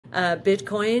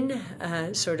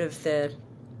Bitcoin, sort of the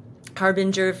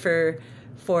harbinger for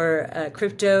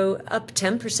crypto, up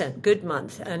 10%, good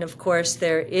month. And of course,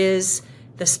 there is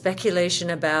the speculation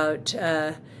about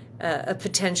a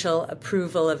potential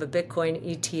approval of a Bitcoin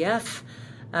ETF.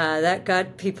 That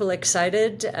got people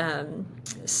excited.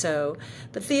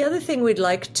 But the other thing we'd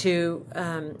like to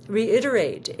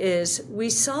reiterate is we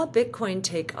saw Bitcoin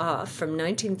take off from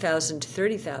 19,000 to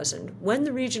 30,000 when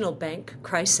the regional bank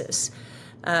crisis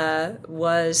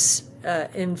was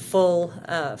in full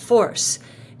force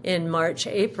in March,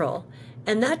 April.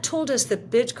 And that told us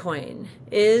that Bitcoin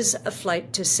is a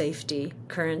flight to safety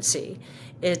currency.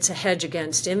 It's a hedge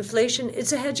against inflation.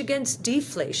 It's a hedge against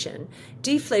deflation.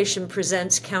 Deflation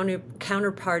presents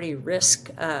counterparty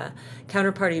risks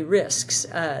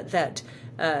that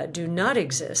do not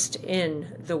exist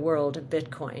in the world of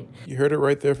Bitcoin. You heard it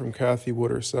right there from Cathie Wood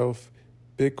herself.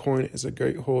 Bitcoin is a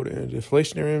great hold in a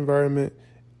deflationary environment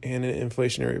and an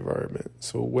inflationary environment.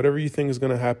 So whatever you think is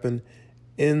going to happen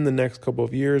in the next couple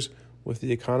of years with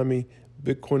the economy,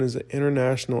 Bitcoin is an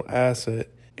international asset.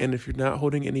 And if you're not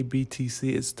holding any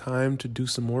BTC, it's time to do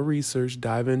some more research,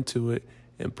 dive into it,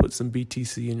 and put some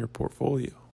BTC in your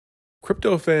portfolio.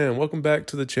 Crypto fan, welcome back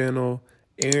to the channel.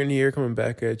 Aaron here, coming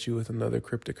back at you with another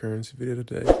cryptocurrency video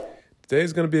today.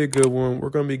 Today's going to be a good one. We're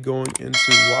going to be going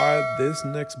into why this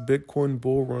next Bitcoin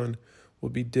bull run will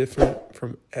be different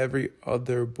from every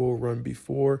other bull run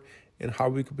before, and how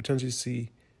we could potentially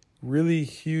see really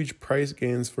huge price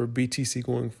gains for BTC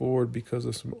going forward because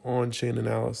of some on-chain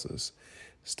analysis.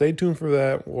 Stay tuned for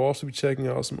that. We'll also be checking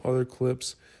out some other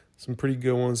clips, some pretty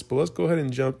good ones. But let's go ahead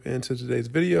and jump into today's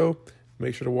video.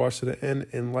 Make sure to watch to the end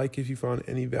and like if you found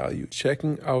any value.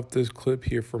 Checking out this clip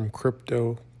here from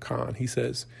Crypto Con. He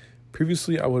says,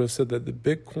 previously I would have said that the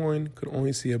Bitcoin could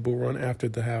only see a bull run after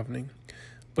the halving,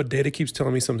 but data keeps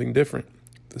telling me something different.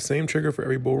 The same trigger for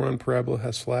every bull run parabola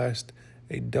has flashed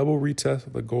a double retest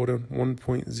of the golden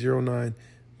 1.09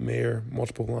 Mayer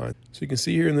multiple line. So you can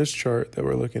see here in this chart that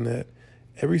we're looking at,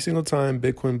 every single time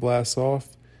Bitcoin blasts off,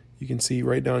 you can see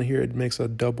right down here, it makes a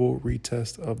double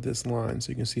retest of this line. So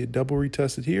you can see it double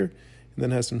retested here and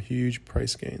then has some huge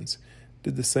price gains.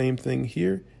 Did the same thing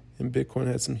here, and Bitcoin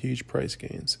had some huge price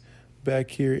gains.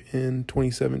 Back here in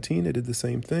 2017, it did the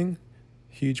same thing,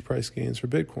 huge price gains for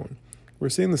Bitcoin. We're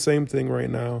seeing the same thing right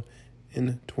now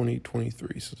in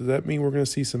 2023. So does that mean we're going to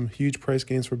see some huge price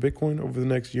gains for Bitcoin over the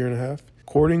next year and a half?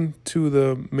 According to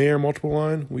the Mayer multiple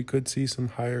line, we could see some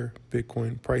higher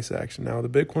Bitcoin price action. Now, the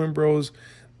Bitcoin bros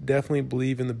definitely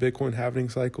believe in the Bitcoin halving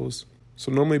cycles.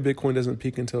 So normally Bitcoin doesn't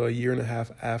peak until a year and a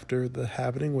half after the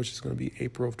halving, which is going to be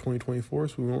April of 2024.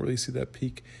 So we won't really see that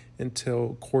peak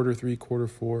until Q3,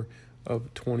 Q4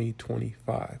 of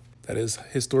 2025. That is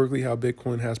historically how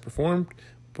Bitcoin has performed.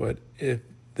 But if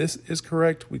this is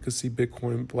correct, we could see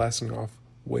Bitcoin blasting off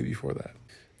way before that.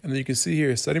 And then you can see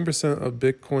here, 70% of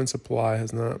Bitcoin supply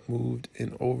has not moved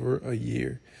in over a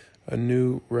year, a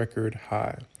new record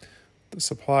high. The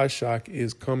supply shock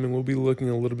is coming. We'll be looking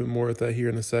a little bit more at that here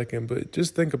in a second, but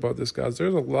just think about this, guys.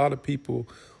 There's a lot of people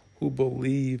who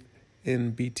believe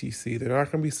in BTC. They're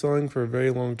not going to be selling for a very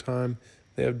long time.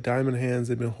 They have diamond hands.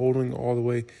 They've been holding all the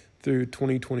way through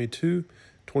 2022,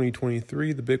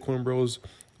 2023. The Bitcoin bros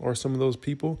are some of those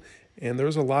people, and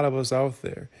there's a lot of us out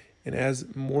there. And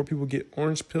as more people get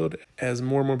orange pilled, as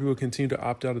more and more people continue to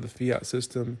opt out of the fiat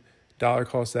system, dollar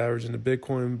cost average into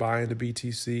Bitcoin, buy into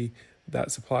BTC,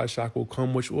 that supply shock will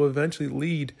come, which will eventually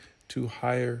lead to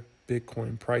higher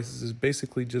Bitcoin prices. It's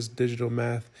basically just digital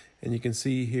math. And you can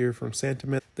see here from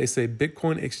Santiment, they say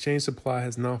Bitcoin exchange supply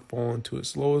has now fallen to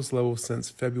its lowest level since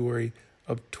February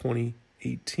of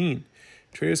 2018.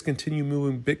 Traders continue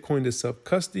moving Bitcoin to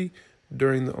self-custody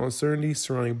during the uncertainty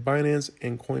surrounding Binance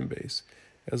and Coinbase.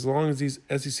 As long as these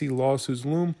SEC lawsuits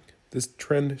loom, this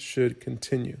trend should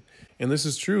continue. And this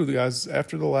is true, guys.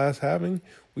 After the last halving,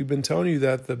 we've been telling you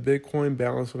that the Bitcoin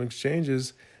balance on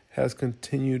exchanges has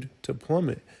continued to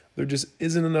plummet. There just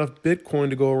isn't enough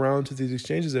Bitcoin to go around to these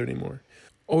exchanges anymore.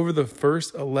 Over the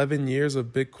first 11 years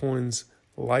of Bitcoin's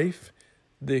life,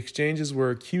 the exchanges were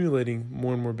accumulating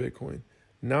more and more Bitcoin.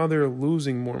 Now they're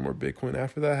losing more and more Bitcoin.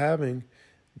 After that halving,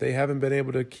 they haven't been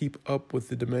able to keep up with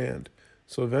the demand.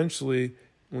 So eventually,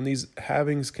 when these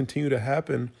halvings continue to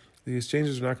happen, the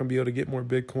exchanges are not going to be able to get more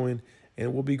Bitcoin,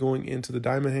 and we'll be going into the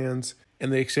diamond hands,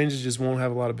 and the exchanges just won't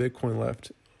have a lot of Bitcoin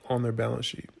left on their balance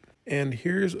sheet. And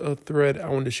here's a thread I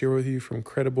wanted to share with you from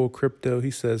Credible Crypto.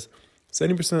 He says,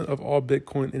 70% of all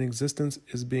Bitcoin in existence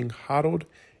is being hodled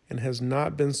and has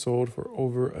not been sold for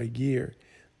over a year.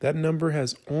 That number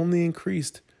has only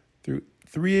increased through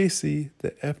 3AC,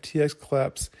 the FTX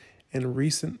collapse, and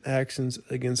recent actions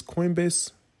against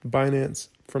Coinbase, Binance,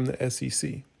 from the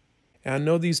SEC. And I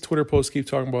know these Twitter posts keep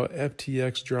talking about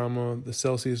FTX drama, the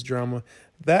Celsius drama.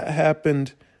 That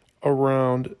happened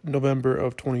around November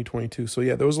of 2022. So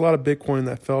yeah, there was a lot of Bitcoin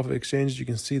that fell off of exchanges. You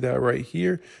can see that right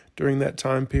here during that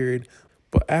time period.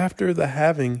 But after the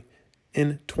halving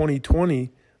in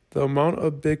 2020, the amount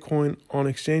of Bitcoin on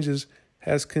exchanges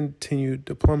has continued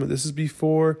to plummet. This is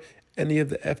before any of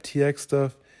the FTX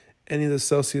stuff, any of the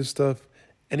Celsius stuff,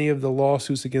 any of the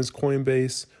lawsuits against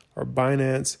Coinbase or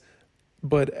Binance.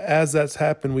 But as that's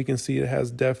happened, we can see it has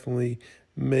definitely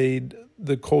made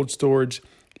the cold storage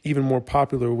even more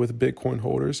popular with Bitcoin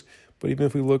holders. But even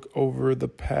if we look over the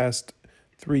past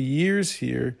 3 years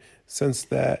here, since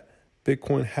that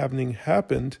Bitcoin halving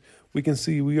happened, we can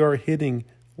see we are hitting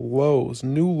lows,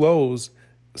 new lows,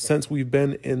 since we've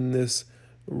been in this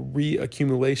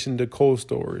reaccumulation to cold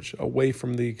storage away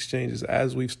from the exchanges.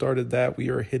 As we've started that, we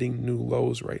are hitting new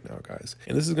lows right now, guys.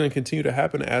 And this is going to continue to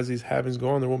happen as these halvings go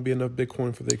on. There won't be enough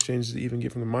Bitcoin for the exchanges to even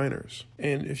get from the miners.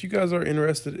 And if you guys are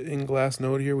interested in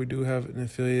Glassnode here, we do have an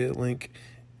affiliate link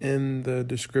in the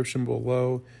description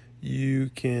below. You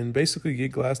can basically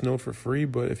get Glassnode for free,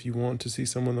 but if you want to see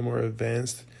some of the more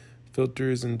advanced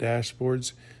filters and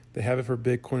dashboards, they have it for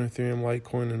Bitcoin, Ethereum,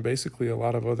 Litecoin, and basically a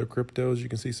lot of other cryptos. You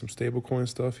can see some stablecoin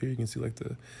stuff here. You can see like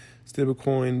the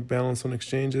stablecoin balance on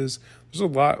exchanges. There's a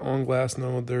lot on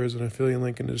Glassnode. There is an affiliate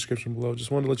link in the description below.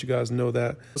 Just wanted to let you guys know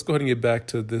that. Let's go ahead and get back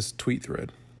to this tweet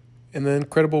thread. And then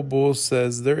Credible Bull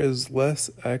says there is less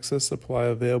excess supply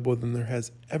available than there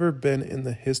has ever been in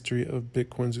the history of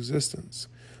Bitcoin's existence.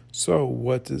 So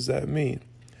what does that mean?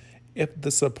 If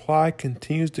the supply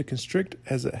continues to constrict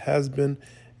as it has been,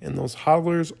 and those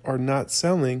hodlers are not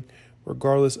selling,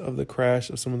 regardless of the crash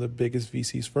of some of the biggest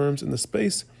VC firms in the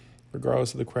space,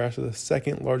 regardless of the crash of the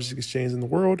second largest exchange in the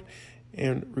world,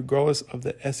 and regardless of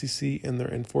the SEC and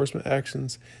their enforcement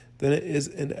actions, then it is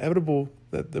inevitable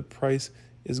that the price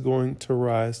is going to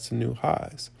rise to new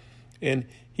highs. And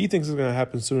he thinks it's going to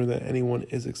happen sooner than anyone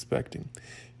is expecting.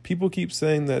 People keep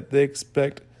saying that they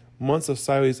expect months of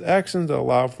sideways action to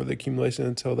allow for the accumulation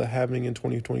until the halving in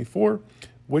 2024,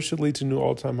 which should lead to new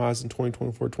all-time highs in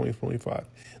 2024, 2025.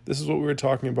 This is what we were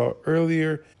talking about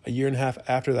earlier. A year and a half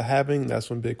after the halving, that's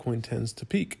when Bitcoin tends to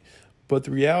peak. But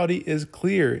the reality is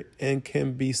clear and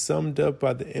can be summed up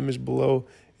by the image below.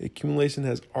 Accumulation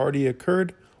has already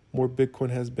occurred. More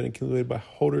Bitcoin has been accumulated by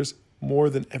holders more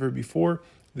than ever before.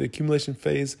 The accumulation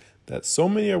phase that so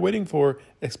many are waiting for,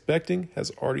 expecting,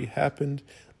 has already happened.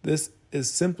 This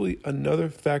is simply another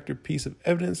factor piece of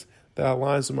evidence that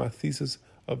aligns with my thesis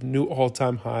of new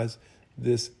all-time highs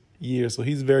this year. So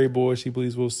he's very bullish. He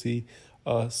believes we'll see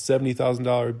a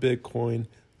 $70,000 Bitcoin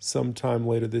sometime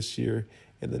later this year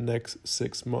in the next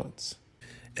 6 months.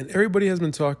 And everybody has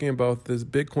been talking about this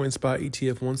Bitcoin spot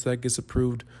ETF. Once that gets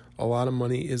approved, a lot of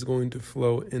money is going to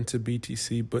flow into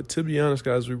BTC. But to be honest,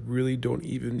 guys, we really don't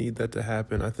even need that to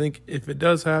happen. I think if it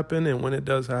does happen, and when it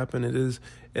does happen, it is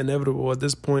inevitable at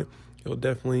this point, it'll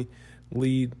definitely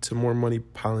lead to more money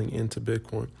piling into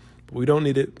Bitcoin. We don't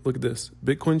need it. Look at this.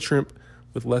 Bitcoin shrimp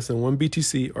with less than 1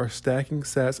 BTC are stacking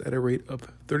sats at a rate of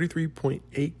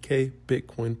 33.8K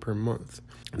Bitcoin per month.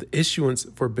 The issuance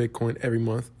for Bitcoin every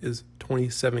month is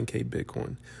 27K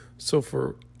Bitcoin. So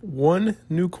for one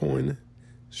new coin,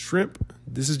 shrimp,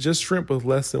 this is just shrimp with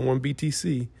less than 1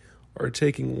 BTC, are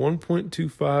taking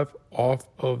 1.25 off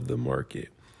of the market.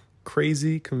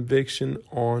 Crazy conviction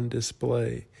on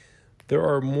display. There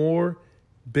are more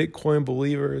Bitcoin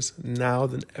believers now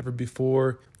than ever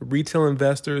before. Retail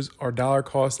investors are dollar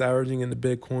cost averaging into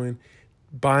Bitcoin,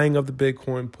 buying up the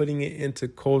Bitcoin, putting it into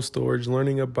cold storage,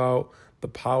 learning about the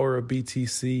power of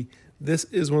BTC. This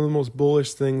is one of the most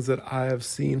bullish things that I have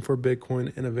seen for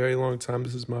Bitcoin in a very long time.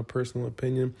 This is my personal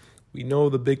opinion. We know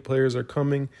the big players are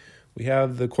coming. We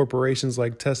have the corporations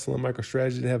like Tesla and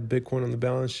MicroStrategy that have Bitcoin on the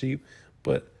balance sheet,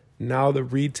 but now the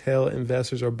retail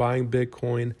investors are buying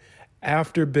Bitcoin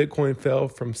after Bitcoin fell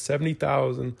from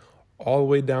 $70,000 all the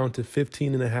way down to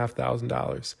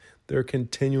 $15,500. They're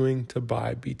continuing to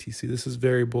buy BTC. This is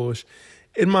very bullish,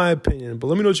 in my opinion. But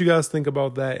let me know what you guys think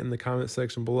about that in the comment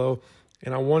section below.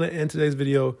 And I want to end today's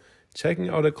video checking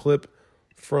out a clip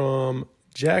from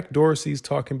Jack Dorsey's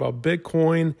talking about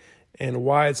Bitcoin and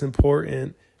why it's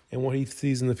important and what he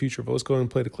sees in the future. But let's go ahead and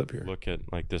play the clip here. Look at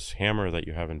like this hammer that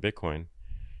you have in Bitcoin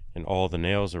and all the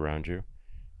nails around you.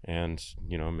 And,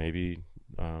 you know, maybe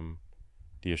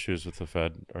the issues with the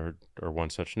Fed are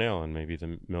one such nail, and maybe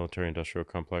the military-industrial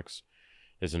complex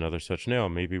is another such nail.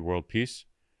 Maybe world peace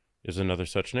is another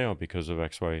such nail because of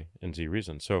X, Y, and Z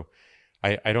reasons. So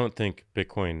I don't think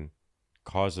Bitcoin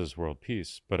causes world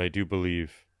peace, but I do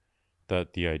believe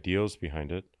that the ideals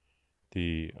behind it,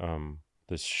 the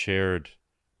this shared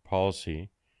policy,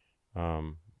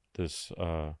 this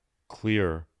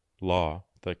clear law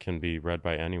that can be read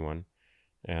by anyone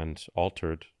and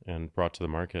altered and brought to the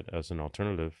market as an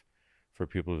alternative for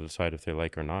people to decide if they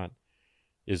like or not,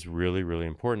 is really, really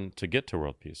important to get to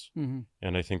world peace.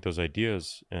 And I think those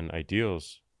ideas and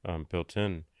ideals built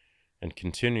in and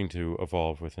continuing to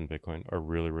evolve within Bitcoin are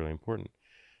really, really important.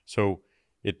 So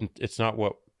it's not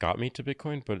what got me to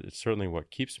Bitcoin, but it's certainly what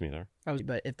keeps me there.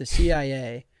 But if the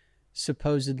CIA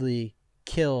supposedly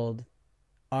killed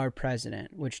our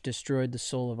president, which destroyed the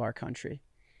soul of our country,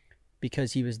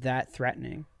 because he was that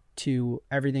threatening to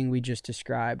everything we just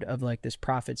described of like this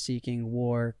profit-seeking,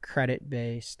 war,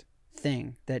 credit-based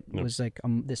thing that was like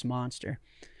this monster.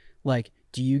 Like,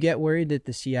 do you get worried that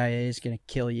the CIA is going to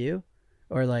kill you?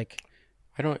 Or like...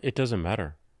 It doesn't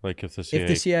matter. Like if the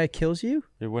CIA kills you?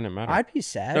 It wouldn't matter. I'd be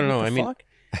sad. No, I mean...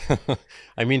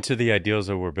 I mean, to the ideals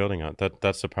that we're building on,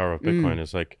 that's the power of Bitcoin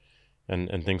is like,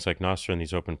 and things like Nostra and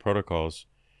these open protocols,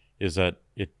 is that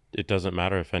it doesn't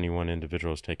matter if any one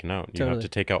individual is taken out. You have to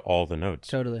take out all the nodes.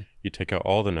 Totally. You take out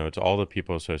all the nodes, all the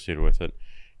people associated with it,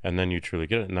 and then you truly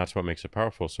get it. And that's what makes it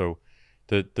powerful. So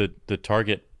the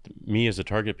target, me as a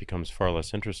target, becomes far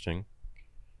less interesting,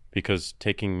 because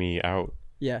taking me out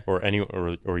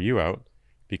or you out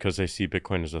because they see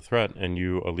Bitcoin as a threat and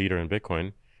you a leader in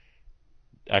Bitcoin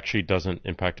actually doesn't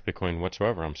impact Bitcoin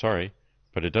whatsoever. I'm sorry,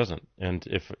 but it doesn't. And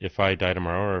if I die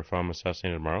tomorrow or if I'm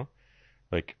assassinated tomorrow,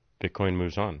 like Bitcoin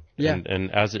moves on. Yeah.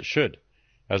 And as it should.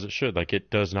 Like it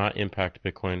does not impact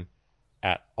Bitcoin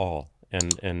at all.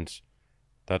 And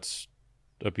that's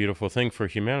a beautiful thing for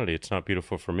humanity. It's not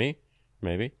beautiful for me,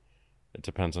 maybe. It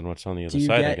depends on what's on the other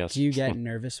side, I guess. Do you get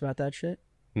nervous about that shit?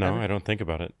 No, Ever? I don't think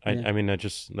about it. I mean, I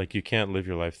just, like, you can't live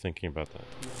your life thinking about that.